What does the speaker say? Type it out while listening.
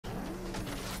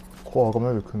コアが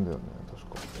目で組んだよね、確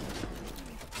か。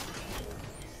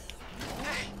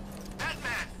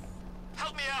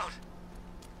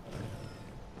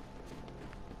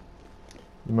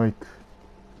今行く。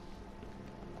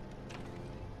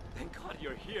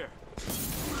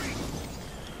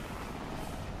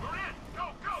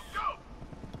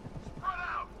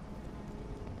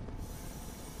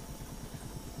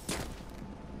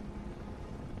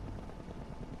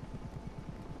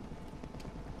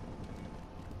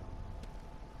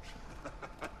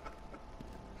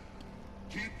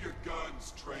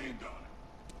Trained on him.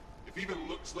 If he even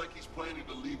looks like he's planning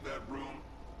to leave that room,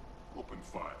 open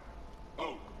fire.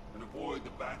 Oh, and avoid the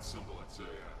bat symbol. It's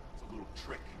a little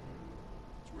trick.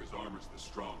 It's where his armor's the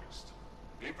strongest.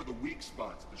 Aim for the weak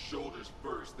spots, the shoulders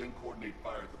first, then coordinate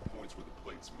fire at the points where the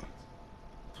plates meet.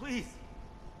 Please!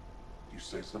 You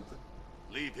say something?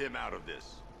 Leave him out of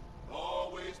this.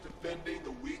 Always defending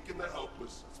the weak and the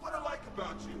helpless. That's what I like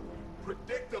about you.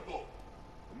 Predictable.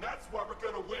 And that's why we're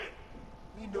gonna win.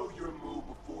 We know your move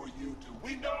before you do.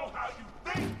 We know how you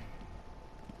think!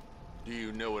 Do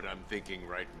you know what I'm thinking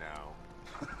right now?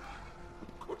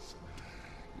 Of course.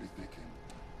 You're thinking,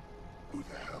 who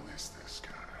the hell is this guy?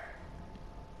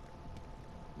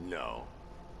 No.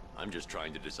 I'm just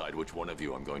trying to decide which one of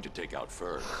you I'm going to take out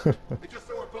first. Hey, just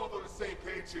so we're both on the same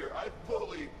page here, I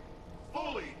fully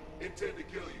intend to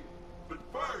kill you. But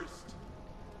first,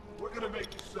 we're gonna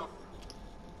make you suffer.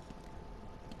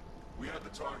 We have the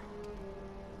target.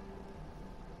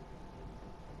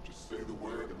 Just say the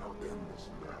word and I'll end this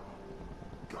now.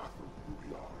 Gotham will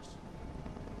be ours.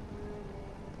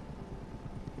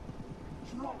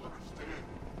 You don't understand.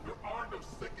 There are no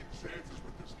second chances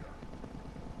with this guy.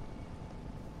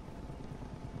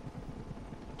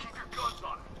 Keep your guns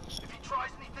on him. If he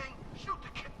tries anything, shoot the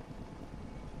kid.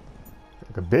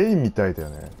 なんかベインみたいだよ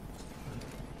ね。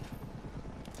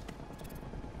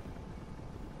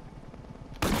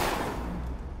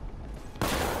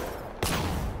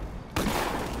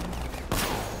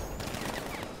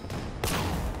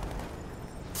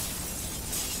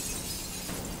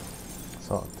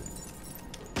さあ。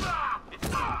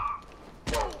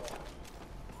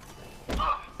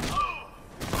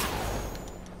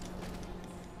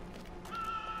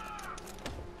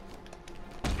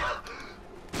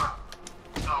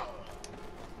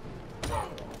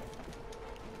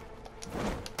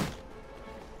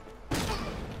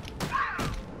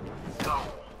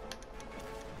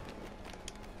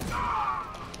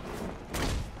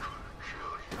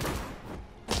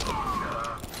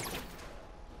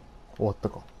終わった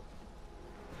か。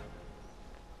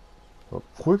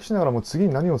攻撃しながらもう次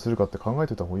に何をするかって考え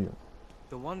てた方がいいよ。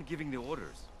The one giving the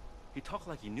orders. He talked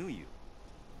like he knew you.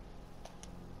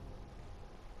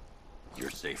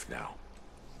 You're safe now.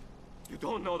 You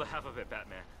don't know the half of it,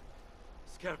 Batman.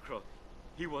 Scarecrow,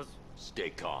 he was...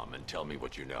 Stay calm and tell me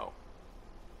what you know.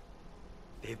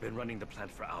 They've been running the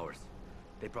plant for hours.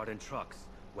 They brought in trucks,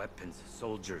 weapons,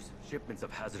 soldiers, shipments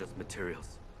of hazardous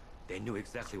materials. They knew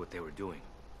exactly what they were doing.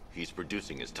 He's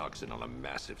producing his toxin on a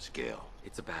massive scale.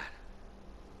 It's bad.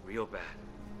 Real bad.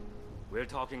 We're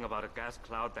talking about a gas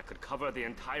cloud that could cover the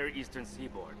entire eastern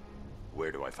seaboard.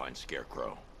 Where do I find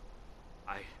Scarecrow?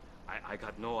 I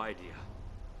got no idea.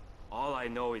 All I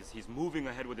know is he's moving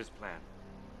ahead with his plan.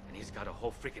 And he's got a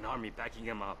whole freaking army backing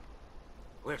him up.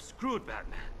 We're screwed,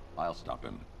 Batman. I'll stop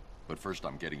him. But first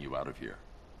I'm getting you out of here.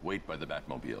 Wait by the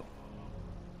Batmobile.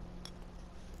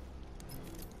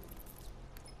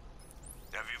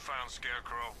 Have you found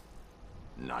Scarecrow?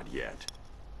 Not yet.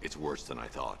 It's worse than I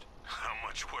thought. How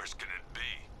much worse can it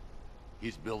be?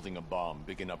 He's building a bomb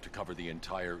big enough to cover the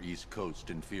entire East Coast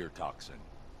in fear toxin.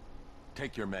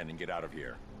 Take your men and get out of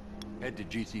here. Head to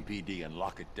GCPD and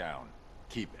lock it down.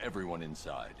 Keep everyone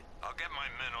inside. I'll get my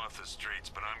men off the streets,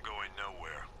 but I'm going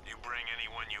nowhere. You bring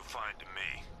anyone you find to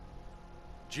me.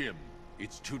 Jim,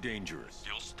 it's too dangerous.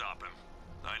 You'll stop him.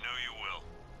 I know you will.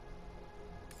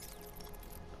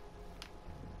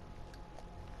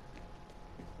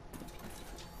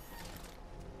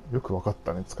よくわかっ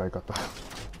たね、使い方。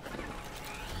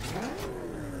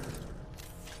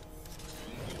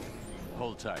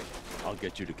Hold tight. I'll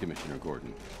get you to Commissioner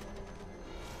Gordon.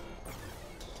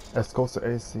 Escort to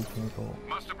AC Chemical.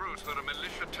 Master Bruce, there are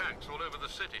militia tanks all over the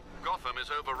city. Gotham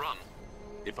is overrun.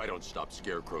 If I don't stop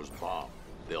Scarecrow's bomb,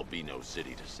 there'll be no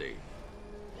city to save.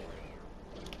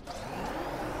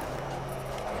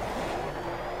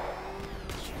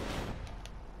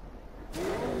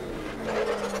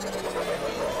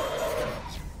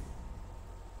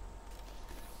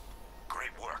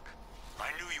 Great work.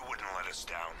 I knew you wouldn't let us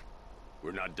down.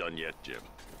 We're not done yet, Jim.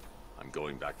 I'm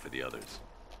going back for the others.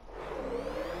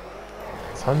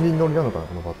 3人乗りなのかな、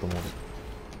このバットモー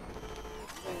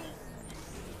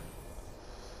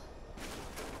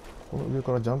この上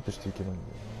からジャンプしていけばいいんだ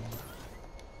よな。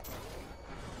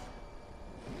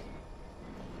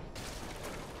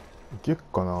いけっ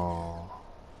かな。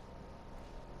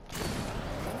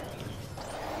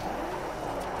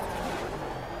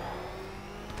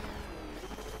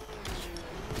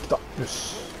来た。よ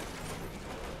し。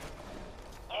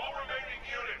All remaining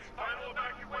units, final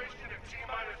evacuation in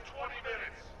T-minus 20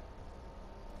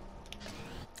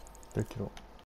 minutes. できろ。